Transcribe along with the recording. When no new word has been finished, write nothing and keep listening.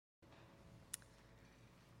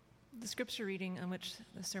The scripture reading on which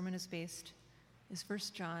the sermon is based is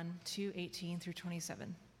 1 John 2:18 through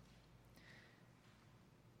 27.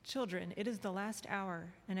 Children, it is the last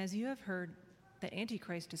hour, and as you have heard that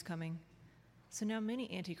Antichrist is coming, so now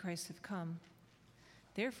many Antichrists have come.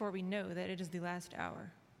 Therefore we know that it is the last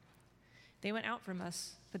hour. They went out from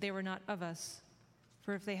us, but they were not of us.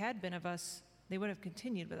 For if they had been of us, they would have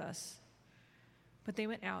continued with us. But they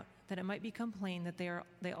went out, that it might become plain that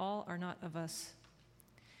they all are not of us.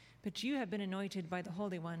 But you have been anointed by the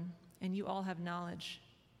Holy One, and you all have knowledge.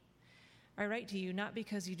 I write to you not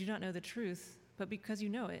because you do not know the truth, but because you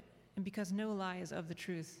know it, and because no lie is of the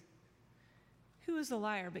truth. Who is the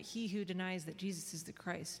liar but he who denies that Jesus is the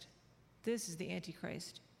Christ? This is the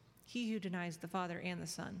Antichrist, he who denies the Father and the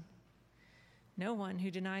Son. No one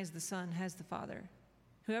who denies the Son has the Father.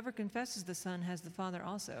 Whoever confesses the Son has the Father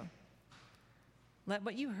also. Let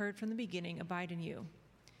what you heard from the beginning abide in you.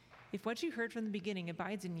 If what you heard from the beginning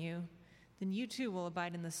abides in you, then you too will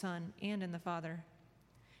abide in the Son and in the Father.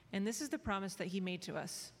 And this is the promise that he made to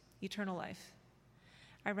us, eternal life.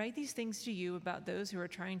 I write these things to you about those who are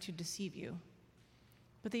trying to deceive you.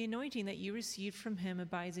 But the anointing that you received from him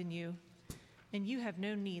abides in you, and you have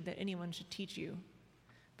no need that anyone should teach you.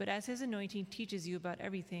 But as his anointing teaches you about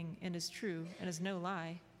everything and is true and is no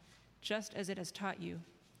lie, just as it has taught you,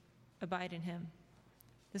 abide in him.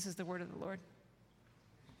 This is the word of the Lord.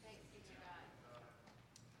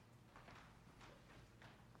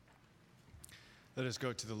 Let us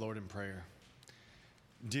go to the Lord in prayer.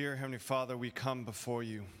 Dear Heavenly Father, we come before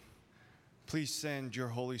you. Please send your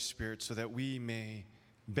Holy Spirit so that we may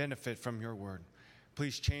benefit from your word.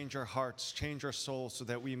 Please change our hearts, change our souls so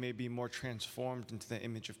that we may be more transformed into the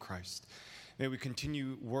image of Christ. May we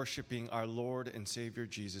continue worshiping our Lord and Savior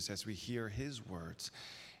Jesus as we hear his words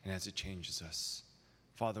and as it changes us.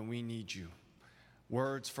 Father, we need you.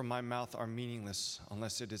 Words from my mouth are meaningless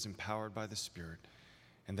unless it is empowered by the Spirit,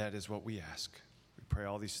 and that is what we ask. We pray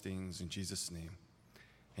all these things in Jesus' name.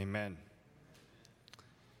 Amen.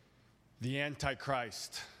 The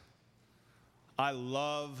Antichrist. I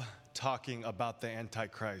love talking about the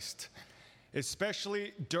Antichrist,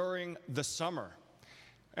 especially during the summer.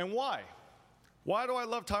 And why? Why do I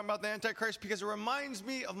love talking about the Antichrist? Because it reminds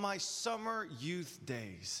me of my summer youth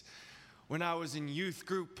days. When I was in youth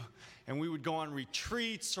group and we would go on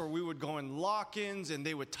retreats or we would go in lock-ins and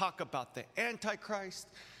they would talk about the Antichrist.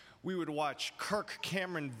 We would watch Kirk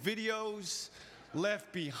Cameron videos,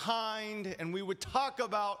 Left Behind, and we would talk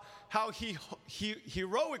about how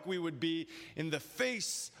heroic we would be in the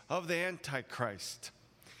face of the Antichrist.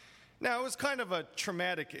 Now, it was kind of a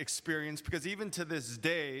traumatic experience because even to this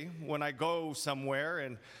day, when I go somewhere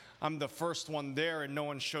and I'm the first one there and no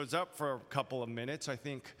one shows up for a couple of minutes, I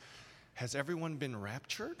think, has everyone been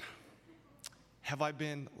raptured? Have I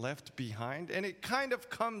been left behind? And it kind of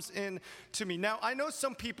comes in to me. Now, I know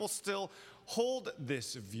some people still hold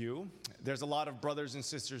this view. There's a lot of brothers and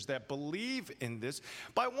sisters that believe in this.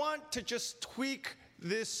 But I want to just tweak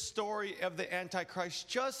this story of the Antichrist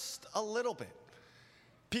just a little bit.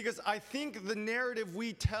 Because I think the narrative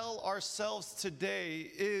we tell ourselves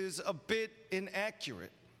today is a bit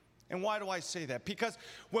inaccurate. And why do I say that? Because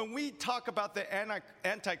when we talk about the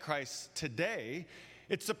Antichrist today,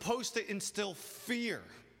 it's supposed to instill fear.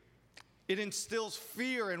 It instills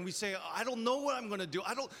fear, and we say, I don't know what I'm going to do.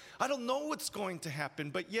 I don't know what's going to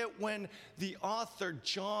happen. But yet when the author,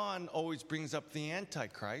 John, always brings up the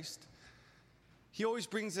Antichrist, he always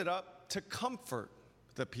brings it up to comfort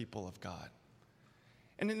the people of God.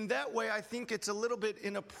 And in that way, I think it's a little bit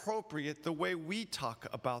inappropriate the way we talk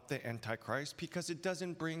about the Antichrist because it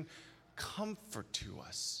doesn't bring comfort to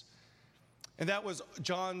us. And that was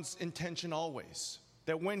John's intention always,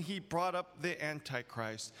 that when he brought up the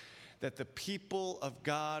Antichrist, that the people of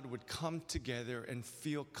God would come together and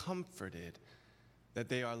feel comforted that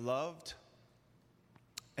they are loved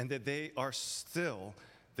and that they are still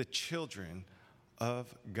the children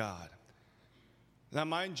of God. Now,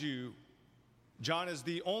 mind you, John is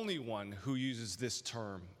the only one who uses this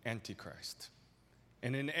term, Antichrist.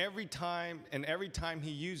 And every time he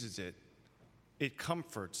uses it, it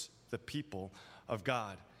comforts the people of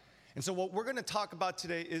God. And so what we're going to talk about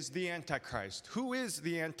today is the Antichrist. Who is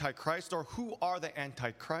the Antichrist, or who are the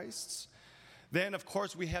Antichrists? Then, of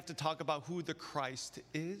course, we have to talk about who the Christ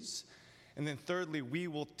is. And then thirdly, we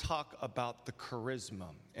will talk about the charisma.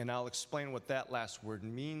 And I'll explain what that last word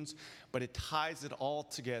means, but it ties it all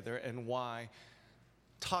together and why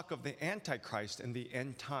talk of the Antichrist and the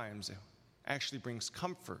end times actually brings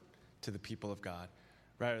comfort to the people of God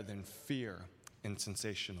rather than fear and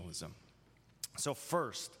sensationalism. So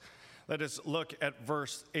first, let us look at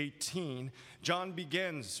verse 18. John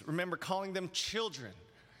begins, remember, calling them children.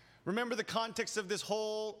 Remember the context of this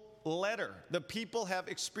whole letter. The people have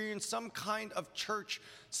experienced some kind of church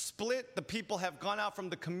split. The people have gone out from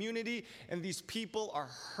the community, and these people are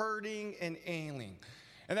hurting and ailing.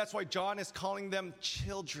 And that's why John is calling them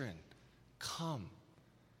children. Come.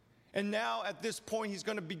 And now at this point, he's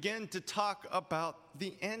going to begin to talk about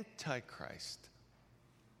the Antichrist.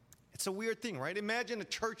 It's a weird thing, right? Imagine a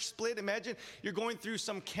church split. Imagine you're going through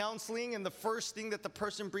some counseling, and the first thing that the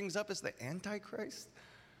person brings up is the Antichrist.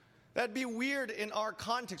 That'd be weird in our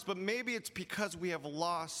context, but maybe it's because we have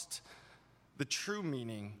lost the true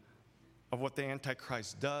meaning of what the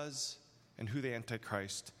Antichrist does and who the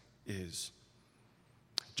Antichrist is.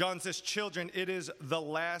 John says, children, it is the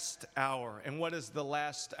last hour. And what does the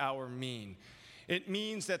last hour mean? It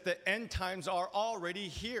means that the end times are already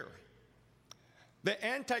here. The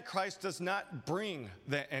Antichrist does not bring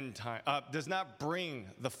the end time, does not bring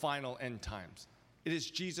the final end times. It is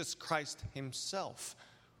Jesus Christ himself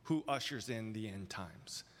who ushers in the end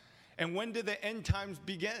times. And when did the end times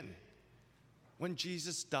begin? When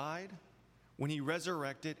Jesus died, when he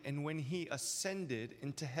resurrected, and when he ascended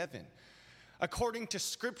into heaven. According to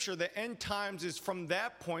Scripture, the end times is from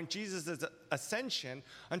that point, Jesus' ascension,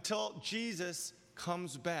 until Jesus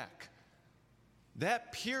comes back.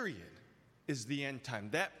 That period is the end time.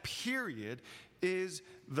 That period is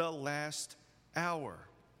the last hour.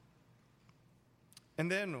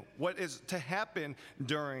 And then what is to happen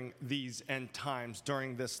during these end times,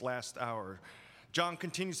 during this last hour? John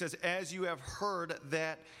continues, says, as you have heard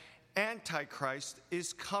that Antichrist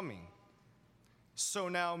is coming, so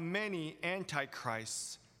now many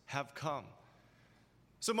Antichrists have come.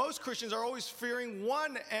 So most Christians are always fearing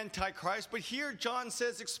one Antichrist, but here John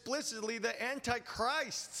says explicitly the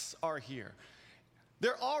Antichrists are here.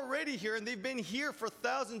 They're already here, and they've been here for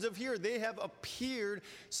thousands of years. They have appeared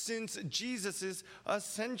since Jesus'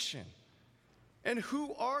 ascension. And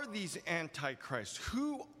who are these antichrists?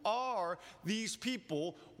 Who are these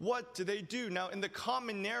people? What do they do? Now, in the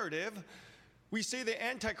common narrative, we say the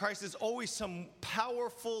Antichrist is always some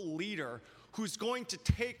powerful leader who's going to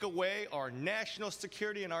take away our national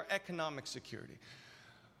security and our economic security.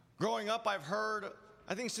 Growing up, I've heard,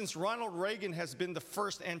 I think since Ronald Reagan has been the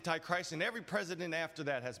first Antichrist, and every president after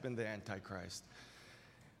that has been the Antichrist.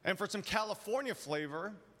 And for some California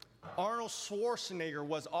flavor, Arnold Schwarzenegger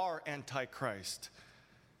was our Antichrist.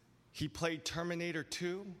 He played Terminator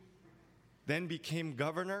 2, then became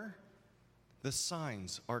governor. The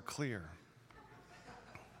signs are clear.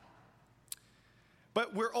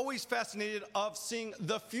 But we're always fascinated of seeing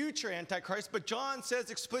the future Antichrist. But John says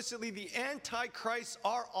explicitly the Antichrists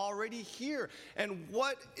are already here. And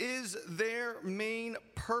what is their main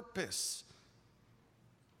purpose?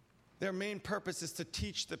 Their main purpose is to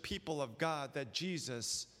teach the people of God that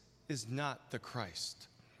Jesus is not the Christ.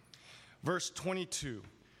 Verse 22,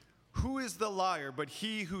 who is the liar but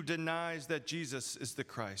he who denies that Jesus is the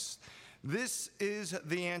Christ? This is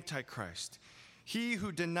the Antichrist. He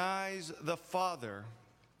who denies the Father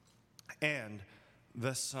and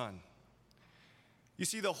the Son. You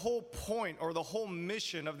see, the whole point or the whole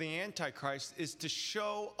mission of the Antichrist is to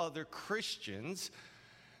show other Christians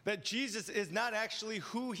that Jesus is not actually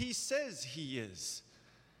who he says he is.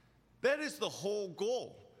 That is the whole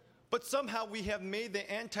goal. But somehow we have made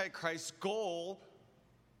the Antichrist's goal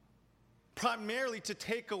primarily to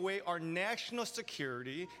take away our national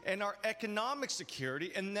security and our economic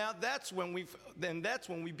security, and now that's when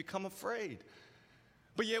we become afraid.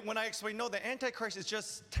 But yet when I explain, no, the Antichrist is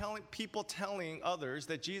just telling others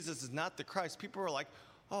that Jesus is not the Christ, people are like,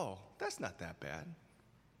 oh, that's not that bad.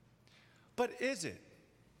 But is it?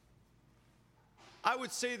 I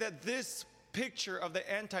would say that this picture of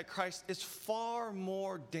the Antichrist is far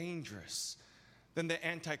more dangerous than the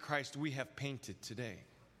Antichrist we have painted today.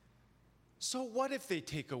 So what if they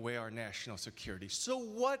take away our national security? So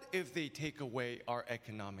what if they take away our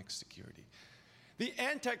economic security? The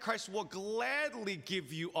Antichrist will gladly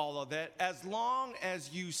give you all of that as long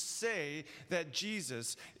as you say that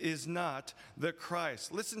Jesus is not the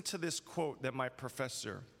Christ. Listen to this quote that my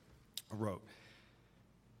professor wrote.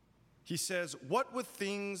 He says, what would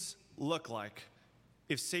things look like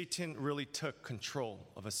if Satan really took control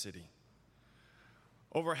of a city?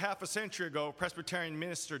 Over half a century ago, Presbyterian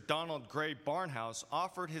minister Donald Gray Barnhouse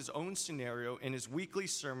offered his own scenario in his weekly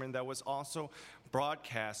sermon that was also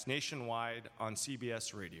broadcast nationwide on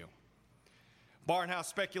CBS radio. Barnhouse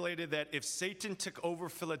speculated that if Satan took over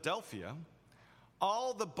Philadelphia,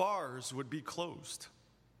 all the bars would be closed,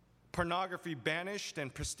 pornography banished,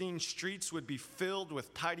 and pristine streets would be filled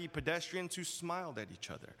with tidy pedestrians who smiled at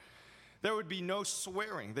each other. There would be no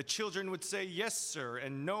swearing. The children would say, "Yes, sir,"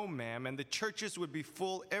 and "No, ma'am," and the churches would be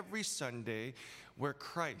full every Sunday where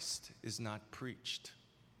Christ is not preached.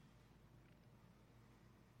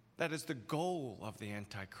 That is the goal of the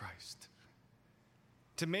Antichrist.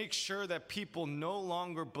 To make sure that people no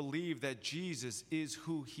longer believe that Jesus is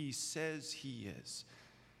who he says he is.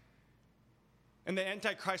 And the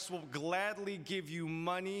Antichrist will gladly give you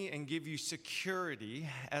money and give you security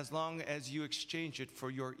as long as you exchange it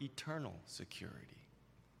for your eternal security.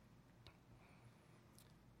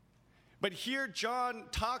 But here John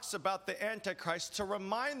talks about the Antichrist to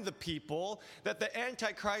remind the people that the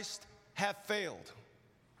Antichrist have failed.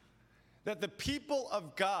 That the people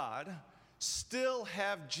of God still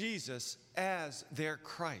have Jesus as their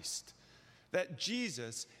Christ. That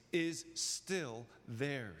Jesus is still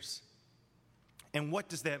theirs. And what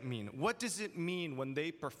does that mean? What does it mean when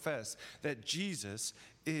they profess that Jesus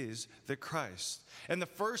is the Christ? And the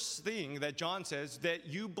first thing that John says, that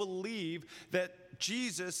you believe that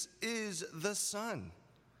Jesus is the Son.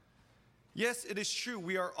 Yes, it is true.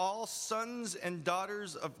 We are all sons and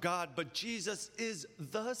daughters of God, but Jesus is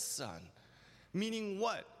the Son. Meaning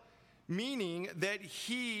what? Meaning that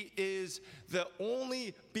he is the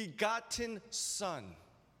only begotten Son.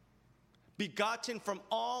 Begotten from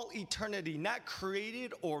all eternity, not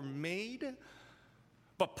created or made,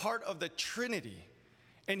 but part of the Trinity.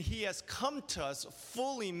 And he has come to us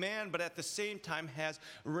fully man, but at the same time has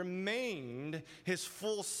remained his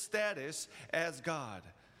full status as God.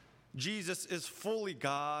 Jesus is fully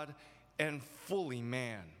God and fully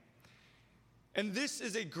man. And this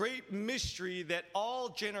is a great mystery that all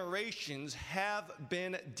generations have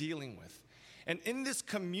been dealing with. And in this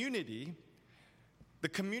community, the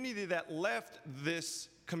community that left this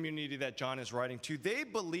community that John is writing to, they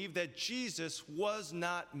believe that Jesus was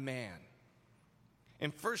not man.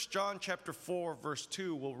 In 1 John chapter 4, verse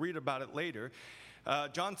 2, we'll read about it later.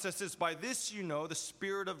 John says this, "By this you know the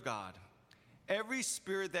Spirit of God. Every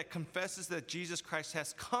spirit that confesses that Jesus Christ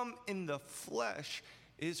has come in the flesh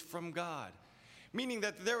is from God." Meaning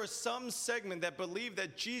that there was some segment that believed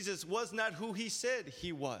that Jesus was not who he said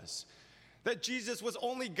he was. That Jesus was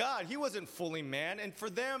only God. He wasn't fully man. And for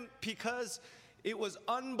them, because it was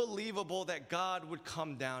unbelievable that God would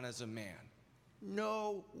come down as a man.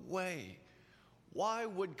 No way. Why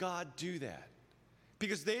would God do that?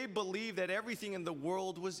 Because they believed that everything in the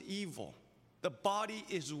world was evil. The body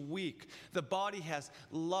is weak. The body has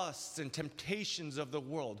lusts and temptations of the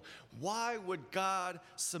world. Why would God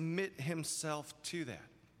submit himself to that?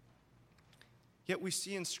 Yet we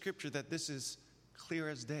see in Scripture that this is clear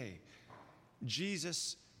as day.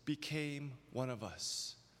 Jesus became one of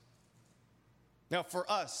us. Now, for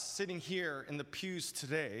us sitting here in the pews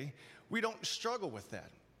today, we don't struggle with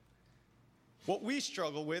that. What we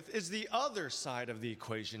struggle with is the other side of the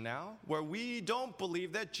equation now, where we don't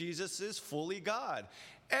believe that Jesus is fully God.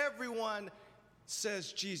 Everyone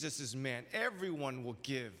says Jesus is man. Everyone will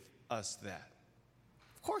give us that.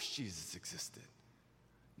 Of course Jesus existed.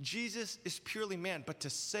 Jesus is purely man, but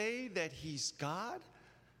to say that he's God,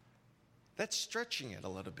 that's stretching it a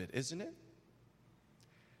little bit, isn't it?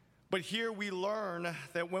 But here we learn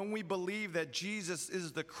that when we believe that Jesus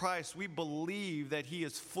is the Christ, we believe that he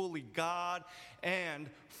is fully God and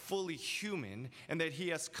fully human, and that he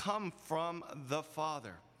has come from the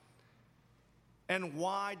Father. And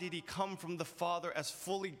why did he come from the Father as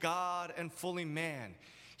fully God and fully man?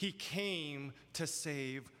 He came to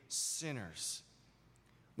save sinners.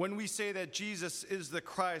 When we say that Jesus is the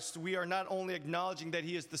Christ, we are not only acknowledging that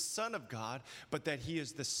he is the Son of God, but that he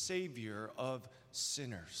is the Savior of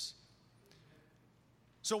sinners.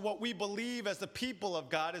 So what we believe as the people of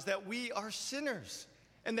God is that we are sinners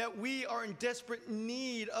and that we are in desperate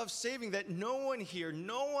need of saving, that no one here,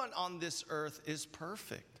 no one on this earth is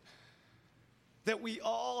perfect. That we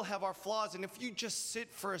all have our flaws, and if you just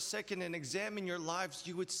sit for a second and examine your lives,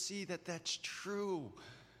 you would see that that's true.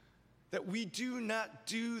 That we do not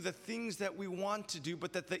do the things that we want to do,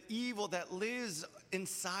 but that the evil that lives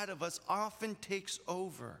inside of us often takes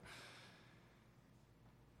over.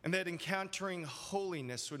 And that encountering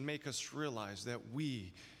holiness would make us realize that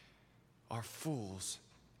we are fools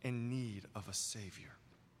in need of a Savior.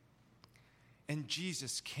 And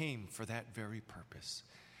Jesus came for that very purpose.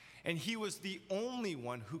 And he was the only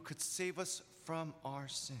one who could save us from our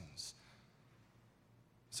sins.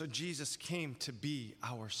 So Jesus came to be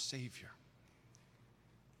our Savior.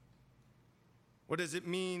 What does it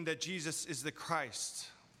mean that Jesus is the Christ?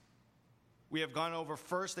 We have gone over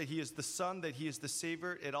first that he is the Son, that he is the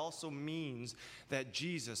Savior. It also means that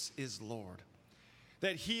Jesus is Lord.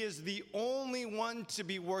 that he is the only one to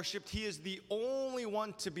be worshiped, he is the only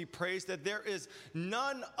one to be praised, that there is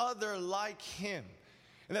none other like him,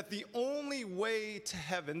 and that the only way to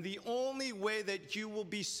heaven, the only way that you will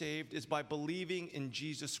be saved is by believing in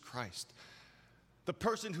Jesus Christ, the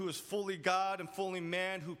person who is fully God and fully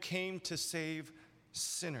man, who came to save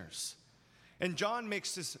sinners. And John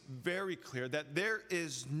makes this very clear, that there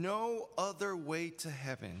is no other way to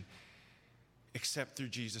heaven except through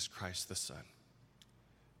Jesus Christ the Son.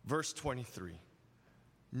 Verse 23,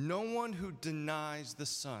 no one who denies the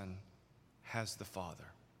Son has the Father.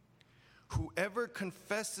 Whoever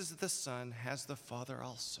confesses the Son has the Father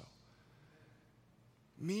also.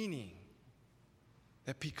 Meaning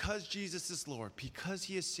that because Jesus is Lord, because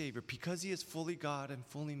he is Savior, because he is fully God and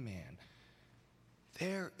fully man,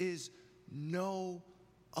 there is no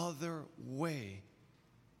other way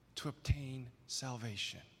to obtain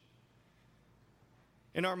salvation.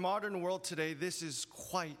 In our modern world today, this is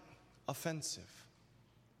quite offensive.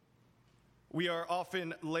 We are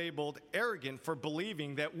often labeled arrogant for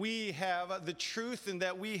believing that we have the truth and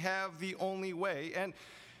that we have the only way. And,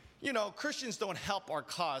 you know, Christians don't help our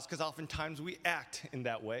cause because oftentimes we act in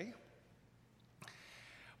that way.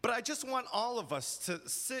 But I just want all of us to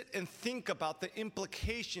sit and think about the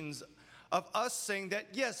implications of us saying that,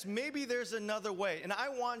 yes, maybe there's another way. And I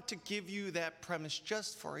want to give you that premise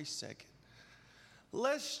just for a second.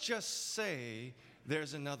 Let's just say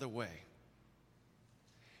there's another way.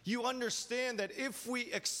 You understand that if we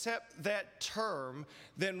accept that term,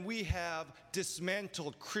 then we have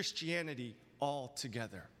dismantled Christianity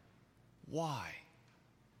altogether. Why?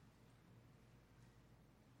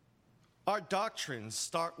 Our doctrines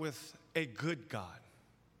start with a good God.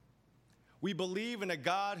 We believe in a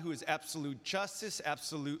God who is absolute justice,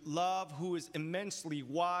 absolute love, who is immensely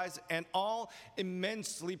wise and all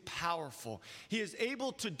immensely powerful. He is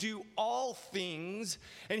able to do all things,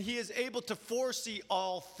 and he is able to foresee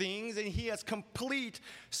all things, and he has complete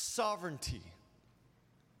sovereignty.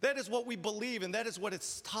 That is what we believe, and that is what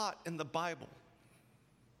it's taught in the Bible.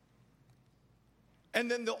 And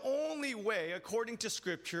then the only way, according to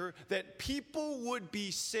Scripture, that people would be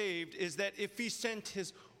saved is that if he sent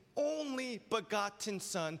his only begotten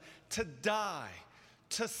Son to die,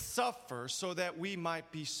 to suffer, so that we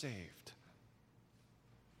might be saved.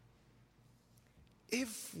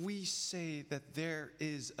 If we say that there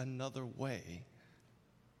is another way,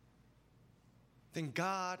 then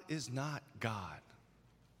God is not God.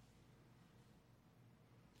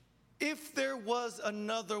 If there was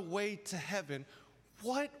another way to heaven,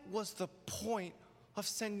 what was the point of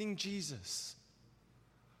sending Jesus?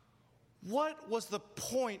 What was the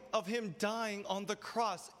point of him dying on the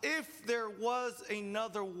cross? If there was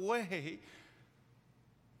another way,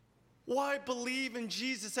 why believe in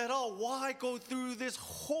Jesus at all? Why go through this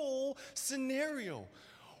whole scenario?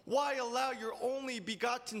 Why allow your only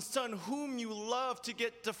begotten Son, whom you love, to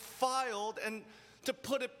get defiled and, to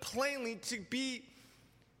put it plainly, to be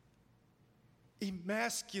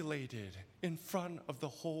emasculated in front of the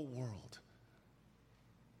whole world,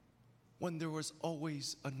 when there was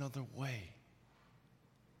always another way?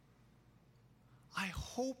 I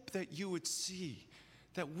hope that you would see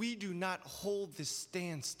that we do not hold this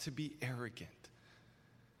stance to be arrogant.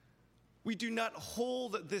 We do not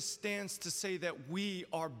hold this stance to say that we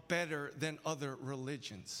are better than other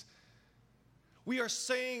religions. We are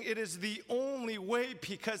saying it is the only way,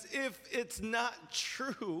 because if it's not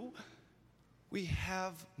true, we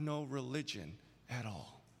have no religion at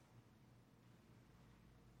all.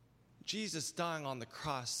 Jesus dying on the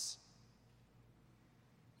cross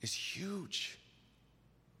is huge.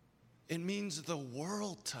 It means the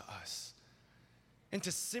world to us. And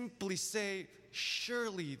to simply say,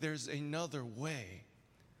 surely there's another way,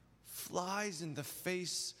 flies in the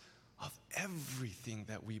face of everything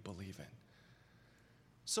that we believe in.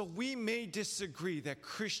 So we may disagree that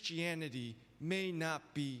Christianity may not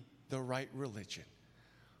be the right religion.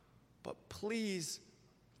 But please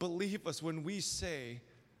believe us when we say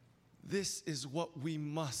this is what we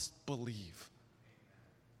must believe.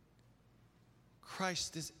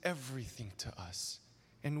 Christ is everything to us,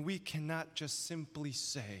 and we cannot just simply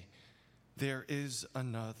say there is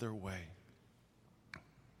another way.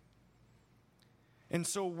 And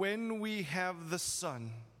so when we have the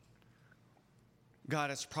Son, God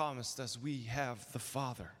has promised us we have the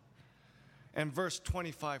Father. And verse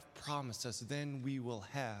 25 promised us then we will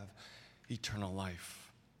have eternal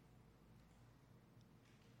life.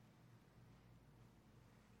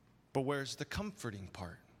 But where's the comforting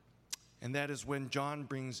part? And that is when John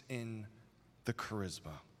brings in the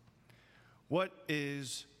charisma. What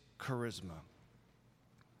is charisma?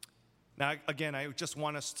 Now, again, I just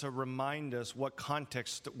want us to remind us what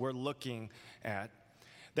context we're looking at,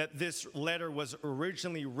 that this letter was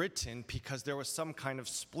originally written because there was some kind of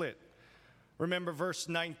split. Remember verse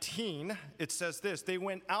 19, it says this, "They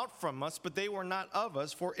went out from us, but they were not of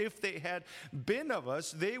us. For if they had been of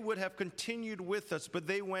us, they would have continued with us. But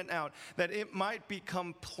they went out, that it might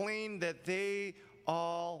become plain that they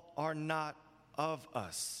all are not of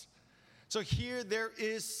us." So here there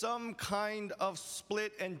is some kind of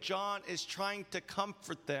split, and John is trying to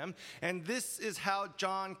comfort them. And this is how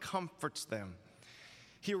John comforts them.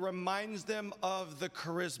 He reminds them of the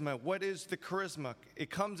charisma. What is the charisma?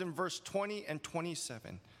 It comes in verse 20 and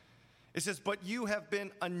 27. It says, "But you have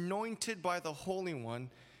been anointed by the Holy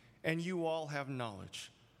One, and you all have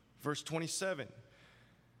knowledge." Verse 27,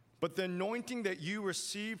 "But the anointing that you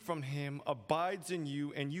receive from him abides in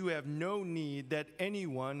you, and you have no need that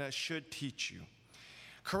anyone should teach you."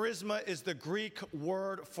 Charisma is the Greek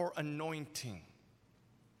word for anointing.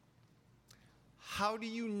 How do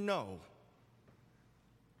you know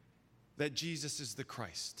that Jesus is the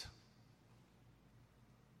Christ?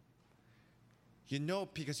 You know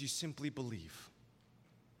because you simply believe.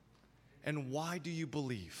 And why do you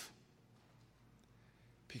believe?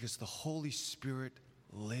 Because the Holy Spirit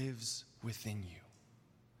lives within you.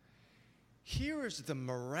 Here is the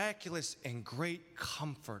miraculous and great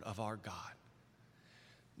comfort of our God.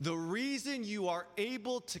 The reason you are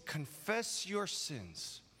able to confess your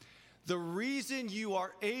sins, the reason you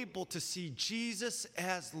are able to see Jesus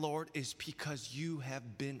as Lord, is because you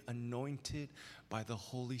have been anointed by the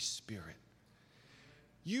Holy Spirit.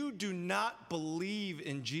 You do not believe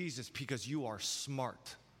in Jesus because you are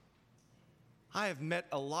smart. I have met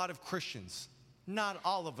a lot of Christians. Not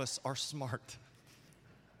all of us are smart.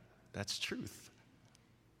 That's truth.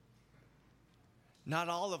 Not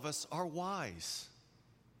all of us are wise.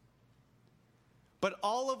 But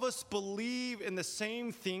all of us believe in the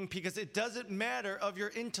same thing because it doesn't matter of your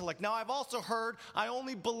intellect. Now, I've also heard I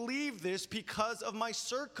only believe this because of my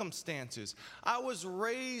circumstances. I was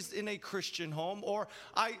raised in a Christian home, or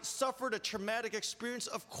I suffered a traumatic experience.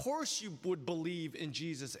 Of course you would believe in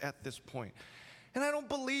Jesus at this point. And I don't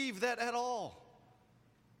believe that at all.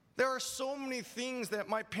 There are so many things that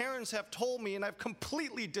my parents have told me and I've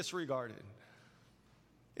completely disregarded.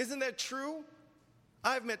 Isn't that true?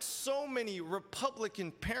 I've met so many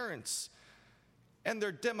Republican parents and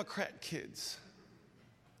their Democrat kids.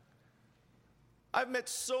 I've met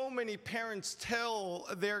so many parents tell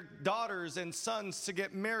their daughters and sons to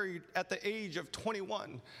get married at the age of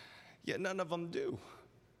 21, yet none of them do.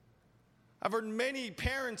 I've heard many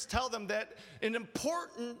parents tell them that an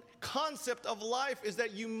important concept of life is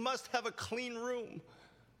that you must have a clean room.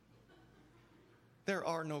 There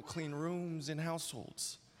are no clean rooms in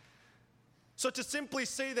households. So to simply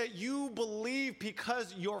say that you believe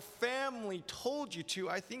because your family told you to,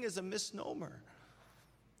 I think is a misnomer.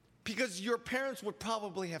 Because your parents would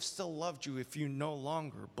probably have still loved you if you no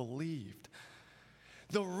longer believed.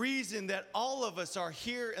 The reason that all of us are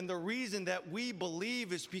here and the reason that we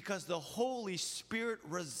believe is because the Holy Spirit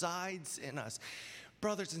resides in us.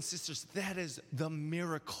 Brothers and sisters, that is the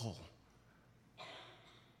miracle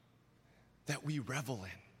that we revel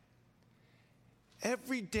in.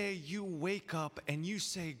 Every day you wake up and you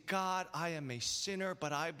say, "God, I am a sinner,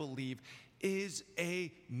 but I believe," is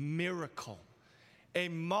a miracle. A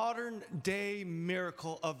modern day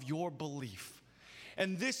miracle of your belief.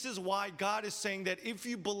 And this is why God is saying that if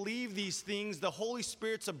you believe these things, the Holy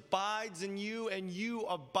Spirit abides in you and you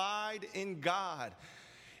abide in God.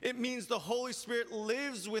 It means the Holy Spirit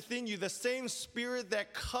lives within you, the same Spirit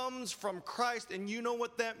that comes from Christ. And you know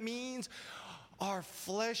what that means? Our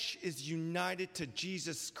flesh is united to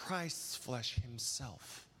Jesus Christ's flesh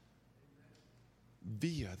himself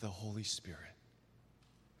via the Holy Spirit.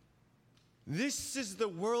 This is the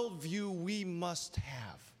worldview we must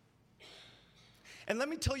have. And let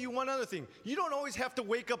me tell you one other thing. You don't always have to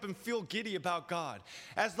wake up and feel giddy about God.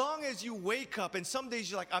 As long as you wake up and some days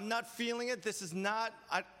you're like, "I'm not feeling it. This is not,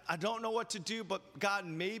 I don't know what to do, but God,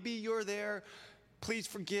 maybe you're there. Please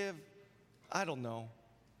forgive. I don't know."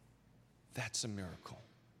 That's a miracle.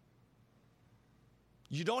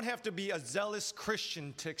 You don't have to be a zealous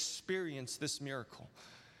Christian to experience this miracle.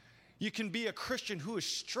 You can be a Christian who is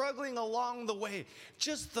struggling along the way.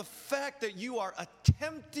 Just the fact that you are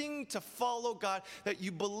attempting to follow God, that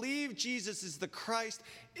you believe Jesus is the Christ,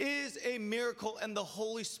 is a miracle, and the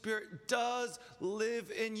Holy Spirit does live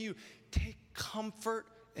in you. Take comfort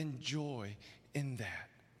and joy in that.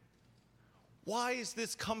 Why is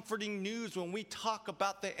this comforting news when we talk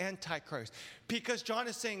about the Antichrist? Because John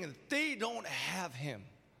is saying that they don't have him.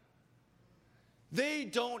 They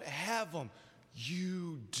don't have him.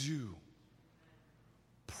 You do.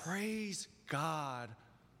 Praise God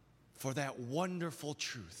for that wonderful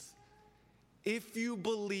truth. If you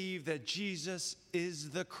believe that Jesus is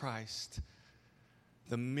the Christ,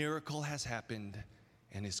 the miracle has happened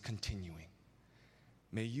and is continuing.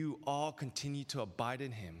 May you all continue to abide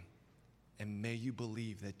in him, and may you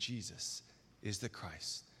believe that Jesus is the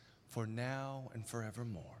Christ, for now and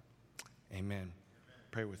forevermore. Amen.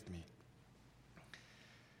 Pray with me.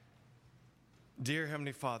 Dear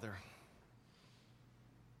Heavenly Father,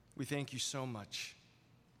 we thank you so much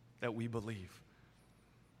that we believe.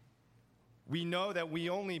 We know that we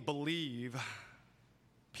only believe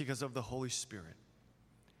because of the Holy Spirit.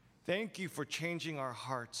 Thank you for changing our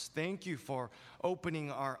hearts. Thank you for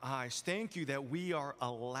opening our eyes. Thank you that we are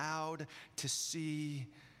allowed to see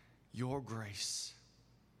your grace.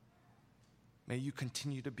 May you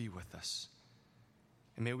continue to be with us.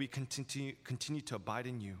 And may we continue to abide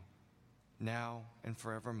in you now and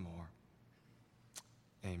forevermore.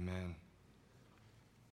 Amen.